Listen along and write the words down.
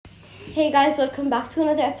Hey guys, welcome back to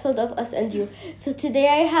another episode of Us and You. So today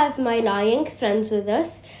I have my lying friends with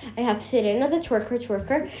us. I have Serena the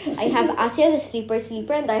twerker. I have Asya the sleeper,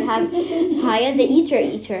 and I have Haya the eater.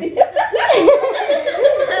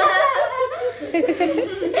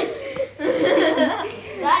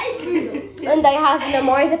 That is true. And I have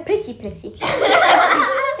Lamar the pretty. Pretty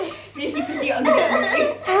ugly.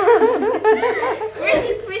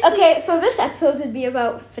 Okay, so this episode would be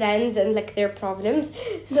about friends and like their problems.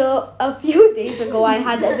 So a few days ago I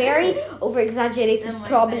had a very over-exaggerated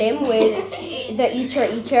problem with the eater.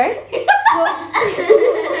 So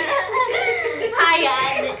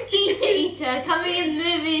Hi, the eater coming in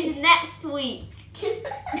movies next week.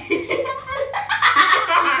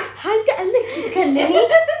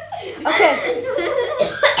 Okay.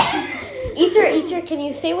 Eater, can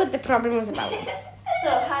you say what the problem was about? So,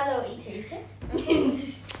 hello, eater.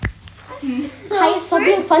 Hi, stop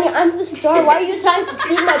being funny. I'm the star. Why are you trying to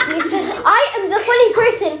steal my place? I am the funny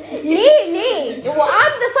person. ليه?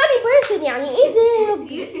 I'm the funny person. يعني إيه ده؟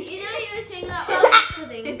 You know you were saying that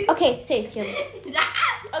pudding. Okay, say it, Yum.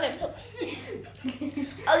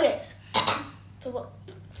 Okay.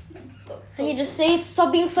 Can you just say it?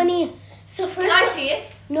 Stop being funny. So first, can I see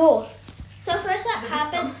it? No. So first, what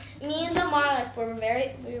happened? Me and Lamar we were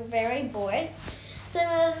very bored. So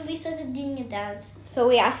we started doing a dance. So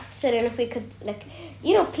we asked Serena if we could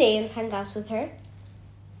play and hang out with her.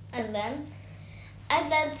 And then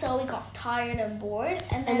so we got tired and bored.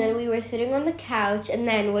 And then we were sitting on the couch. And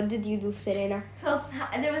then what did you do, Serena? So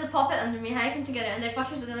there was a puppet under me. I came together and they thought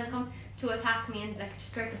she was gonna come to attack me and like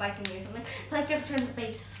strike the bite me or something. So I kept her in the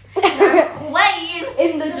face.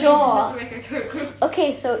 In the jaw.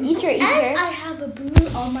 Okay, so eater. And I have a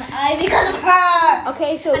bruise on my eye because of her.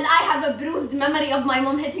 Okay, so and I have a bruised memory of my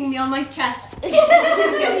mom hitting me on my chest. You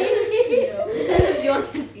want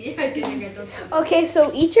to see? Okay,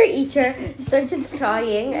 so eater started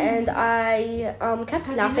crying, and I kept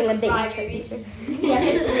laughing at the eater. Yeah,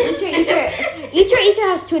 eater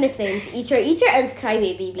has two nicknames: eater and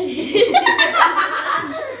crybaby.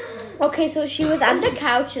 Okay, so she was at the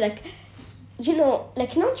couch, not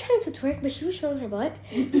trying to twerk, but she was showing her butt.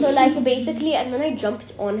 So, basically, and then I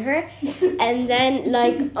jumped on her, and then,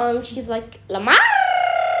 she's like, Lamar!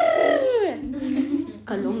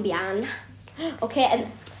 Colombian. Okay, and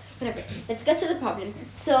whatever. Let's get to the problem.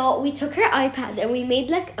 So, we took her iPad, and we made,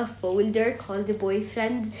 a folder called the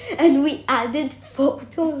boyfriend, and we added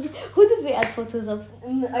photos. Who did we add photos of?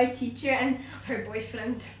 Our teacher and her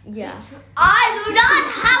boyfriend. Yeah. I do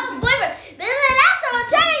not have a boyfriend. This is the last time I'm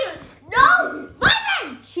telling you. No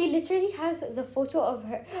boyfriend. She literally has the photo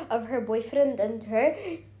of her boyfriend and her.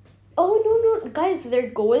 Oh no, guys, they're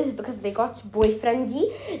goals because they got boyfriendy,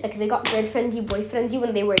 they got girlfriendy, boyfriendy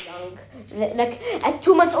when they were young, at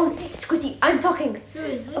 2 months old. Scooty, I'm talking.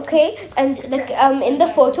 Okay, and in the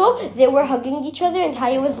photo they were hugging each other and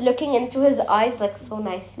Haya was looking into his eyes so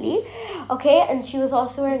nicely. Okay, and she was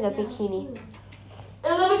also wearing a bikini.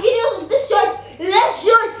 And the bikini was this short.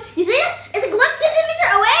 You see it? It's 1 centimeter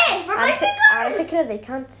away from my finger. I think they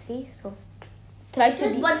can't see, so try to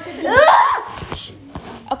be. 1 centimeter.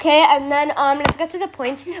 Okay, and then let's get to the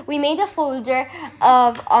point. We made a folder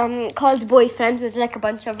of called boyfriend with a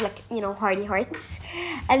bunch of hearty hearts,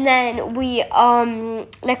 and then we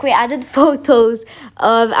we added photos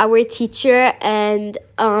of our teacher and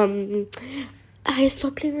I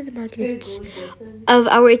stopped playing with the magnets of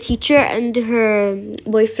our teacher and her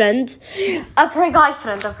boyfriend, of her guy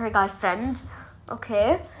friend.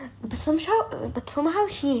 Okay, but somehow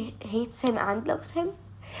she hates him and loves him.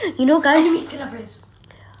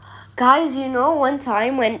 Guys, one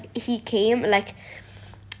time when he came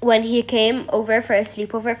over for a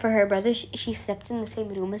sleepover for her brother, she slept in the same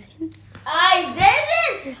room as him. I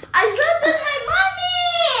didn't! I slept with my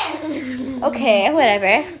mommy! Okay,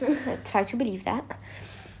 whatever. Try to believe that.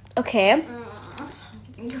 Okay.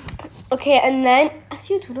 Okay, and then, as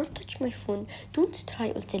you do not touch my phone. Don't try,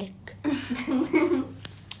 قلت لك.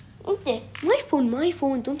 Okay. My phone.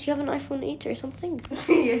 Don't you have an iPhone 8 or something?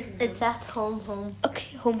 It's at home.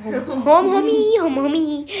 Okay, home,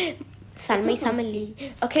 homie. Salmi.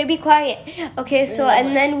 Okay, be quiet. Okay, so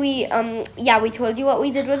and then we told you what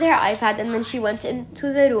we did with her iPad, and then she went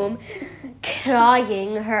into the room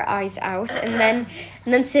crying her eyes out, and then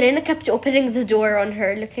Serena kept opening the door on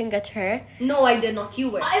her, looking at her. No, I did not.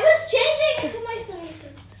 You were. I was changing into my swimsuit.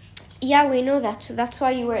 Yeah, we know that. So that's why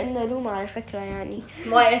you were in the room, على فكرة يعني.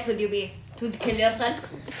 Why else would you be? To kill yourself?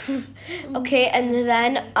 Okay, and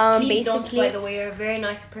then Please basically. don't, by the way, you're a very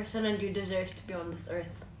nice person and you deserve to be on this earth.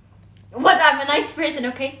 What? I'm a nice person,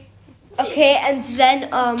 okay? Okay, and then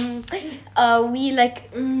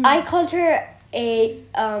I called her a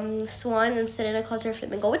swan and Serena called her a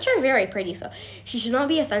flamingo, which are very pretty, so she should not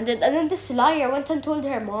be offended. And then this liar went and told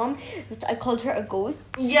her mom that I called her a goat.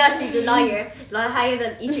 Yeah, she's a liar. Higher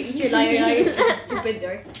than eat your liar, stupid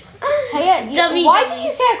there. Hey, why did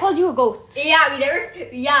you say I called you a goat? Yeah,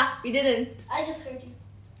 we didn't. I just heard you.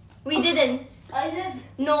 We didn't. I did.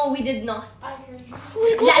 No, we did not. I heard you. Oh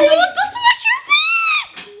my god, I want to smash your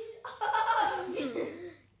face!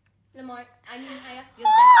 Lamar, I mean, Haya,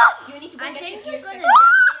 you need to go I get think your you're ears gonna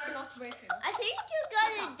fixed. They are not working. I think you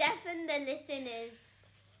gotta deafen the listeners.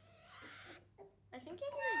 I think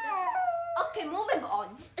you're gonna Okay, moving on.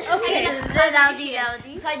 Okay. Loudy.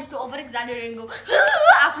 Decided to over-exaggerate and go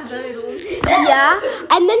after the room. Yeah,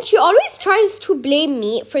 and then she always tries to blame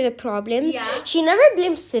me for the problems. Yeah. She never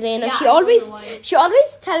blames Serena. Yeah, she I don't always know why.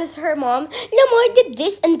 tells her mom, Lamar did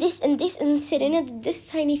this and this and this, and Serena did this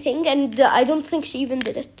tiny thing, and I don't think she even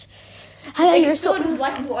did it. Haya, you're so.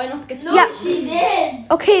 Why do I not get? No, Yeah. she did.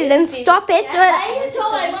 Okay, then stop it. I even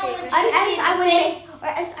told my mom when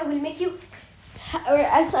she Or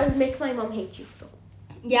else I will face. make my mom hate you.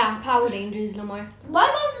 Yeah, Power Rangers, Lamar. My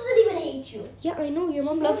mom doesn't even hate you. Yeah, I know your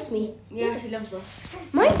mom loves me. Yeah, she loves us.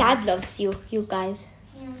 My dad loves you guys.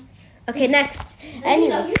 Yeah. Okay, next. Does he love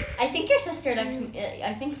Anyways, you? I think your sister likes me.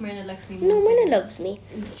 I think Myrna likes me more. no, Mona loves me,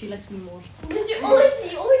 She likes me more. Because you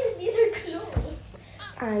always need her clothes.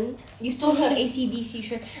 and You stole her ACDC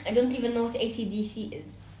shirt. I don't even know what ACDC is.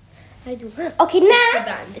 I do. Okay, next.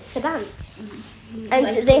 band. It's a band, and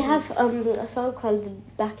Like- they have a song called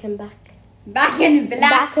Back and Back. Back and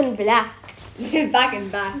black. Back and Black. Back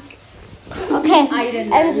and back. Okay, I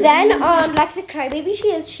didn't and know. then like the crybaby she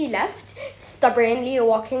is, she left stubbornly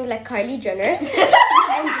walking like Kylie Jenner,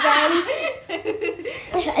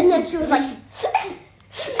 and then she was like.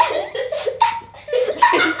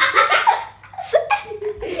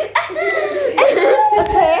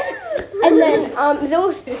 Okay, and then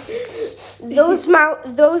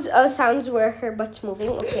those sounds were her butt moving.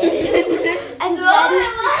 Okay, and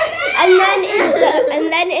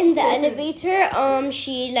then in the elevator,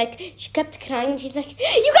 she kept crying. She's like,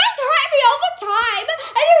 "You guys hurt me all the time,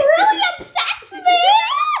 and it really upsets me."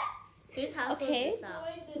 Whose house Okay. was this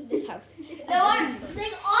out? This house. No, I'm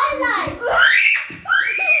saying online.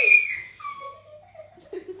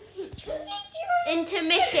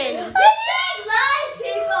 Intermission. Lies,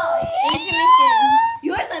 people. Intermission.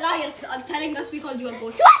 You're the liar. I'm telling us we called you a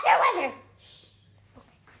ghost. Sweater weather.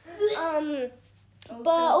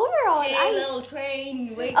 But overall, Hey, I. little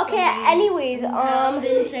train, wait Okay. for me. Anyways, Thousand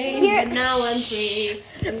chains, here. but now I'm free.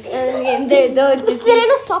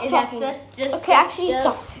 Serena, stop That's talking. it. Just Okay, actually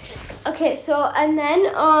stop. Okay, so and then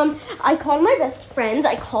I call my best friends.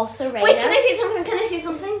 I call Serena. Wait, can I say something? Can I say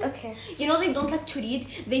something? Okay. You know they don't like to read.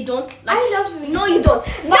 They don't like. I love reading. No, you don't.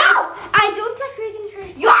 No, I don't like reading her.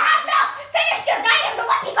 You have not finished your guide of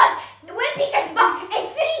the Wimpy Kid's book in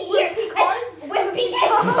 3 years. Wimpy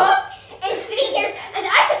Kid's book in 3 years, and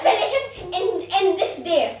I could finish it in this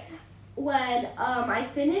day. Well, I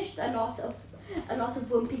finished a lot of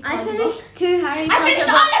Wimpy I Kid's finished books. 2 Harry I Potter finished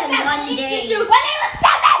all books of in them 1 day. when I was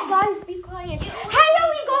 7. Guys, be quiet. Hello,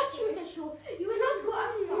 we got you the show. You will not go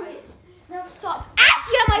outside. Now stop.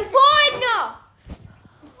 Asia, my phone!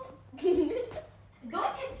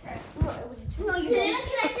 Don't hit her. No, you Serena, don't.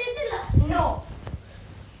 can I take the last? No.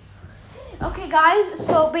 Okay, guys.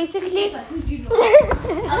 So basically,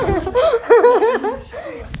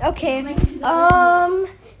 okay.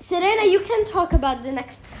 Serena, you can talk about the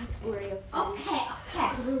next category of. Okay.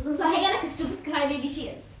 So I get like a stupid crybaby she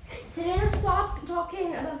is. Serena, stop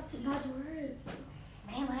talking about bad words.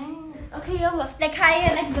 Okay, yalla. Like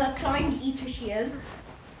Haya, like the crying eater she is.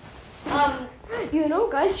 You know,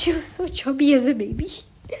 guys, she was so chubby as a baby.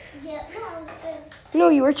 Yeah, no, I was there. No,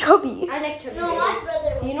 you were chubby. I like her. No, my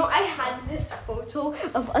brother was. You know, I had this photo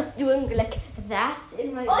of us doing like that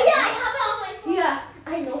in my. Oh yeah, I have it on my phone. Yeah,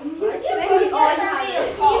 I know. Serena's all have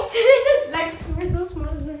it. Serena's legs were so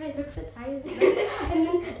small when I looked at Haya's legs. And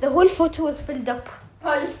then the whole photo was filled up.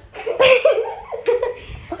 Hulk.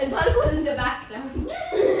 And Hulk was in the background.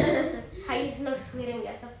 Haya's now swearing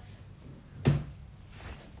at us.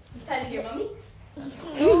 Tell your mommy.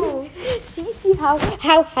 No. See how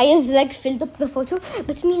Haya's leg filled up the photo,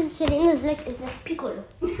 but me and Serena's leg is like piccolo.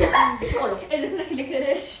 Piccolo. It looks like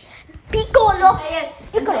licorice. Piccolo.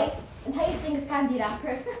 Piccolo. And Haya's thing is candy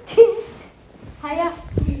wrapper. Haya.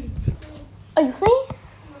 Are you saying?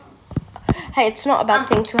 Hey, it's not a bad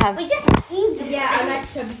thing to have. We just Yeah, I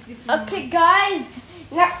like chubby people. Okay, guys.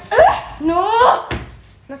 Now, no.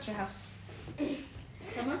 Not your house.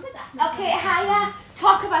 Someone said that. Okay, Haya,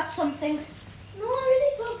 talk about something. No one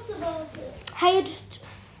really talks about it. Haya, just.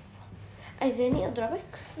 عايزاني أضربك؟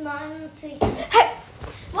 No, I'm not saying. Hey!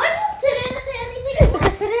 Why won't Serena say anything?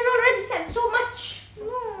 Because Serena already said so much.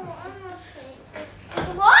 No, I'm not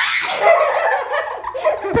saying.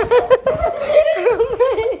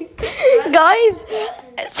 Guys,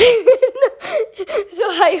 so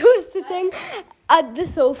I was sitting at the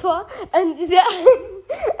sofa and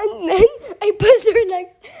then I pushed her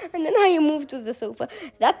legs and then I moved to the sofa.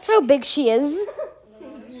 That's how big she is.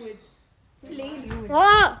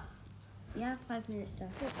 Ah! Yeah, 5 minutes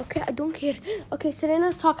left. Okay, I don't care. Okay, Serena,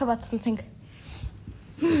 let's talk about something.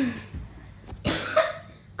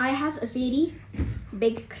 I have a very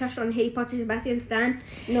big crush on Harry Potter, Sebastian Stan.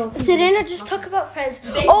 No. Serena, just talk about friends.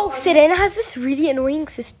 Oh, Serena has this really annoying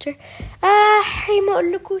sister. Hey, ما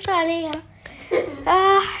أقولكوش عليها.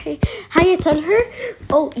 Hiya, tell her.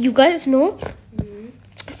 Oh, you guys know.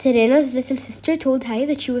 Serena's little sister told Haya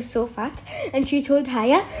that she was so fat, and she told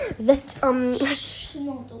Haya that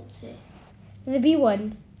No, don't say. the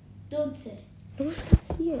B1. Don't say. I was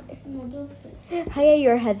gonna see it. No, don't say. Haya,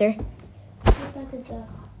 you're Heather. What the fuck is that?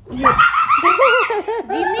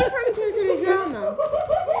 Do you mean from the drama?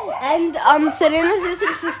 And Serena's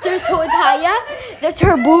little sister told Haya that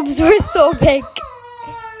her boobs were so big.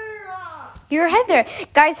 You're Heather.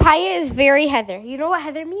 Guys, Haya is very Heather. You know what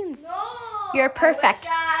Heather means? No. You're perfect.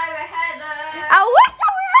 I wish I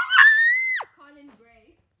were Heather! Colin Gray.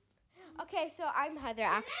 Okay, so I'm Heather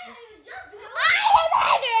actually. Just I am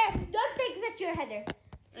Heather! Don't think that you're Heather.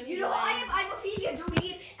 You know what? I'm Ophelia,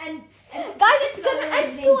 Jolie, and Guys, it's because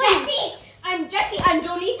I'm so Jessie. I'm Jessie. I'm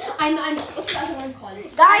Jolie. What's the other one called?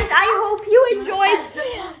 Guys, I hope you enjoyed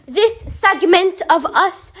this segment of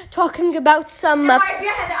us talking about some. If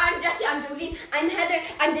you're Heather, I'm Jessie. I'm Jolie. I'm Heather.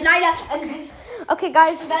 I'm Delilah. And Okay,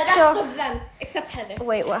 guys. that's So of them, except Heather.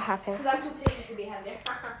 wait, what happened? Because I'm too pretty to be Heather.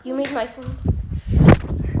 You made my phone.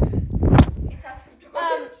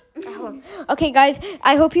 Um, Okay, guys,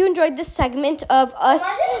 I hope you enjoyed this segment of us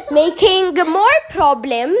making more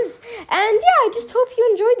problems. And yeah, I just hope you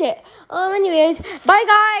enjoyed it. Anyways, bye,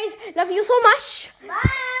 guys. Love you so much. Bye.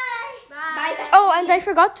 Bye. Oh, and I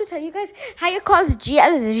forgot to tell you guys, Haya calls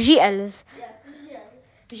GLs.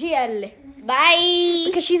 GL. Bye.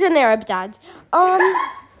 Because she's an Arab dad. But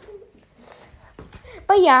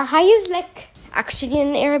yeah, Haya's like actually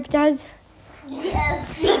an Arab dad.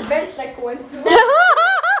 Yes. Bent like one.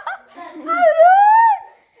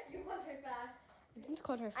 I didn't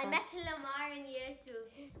call her I fat. met Lamar in year 2.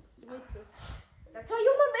 That's why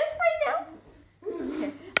you're my best friend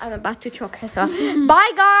now. I'm about to choke her. So,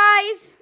 bye, guys.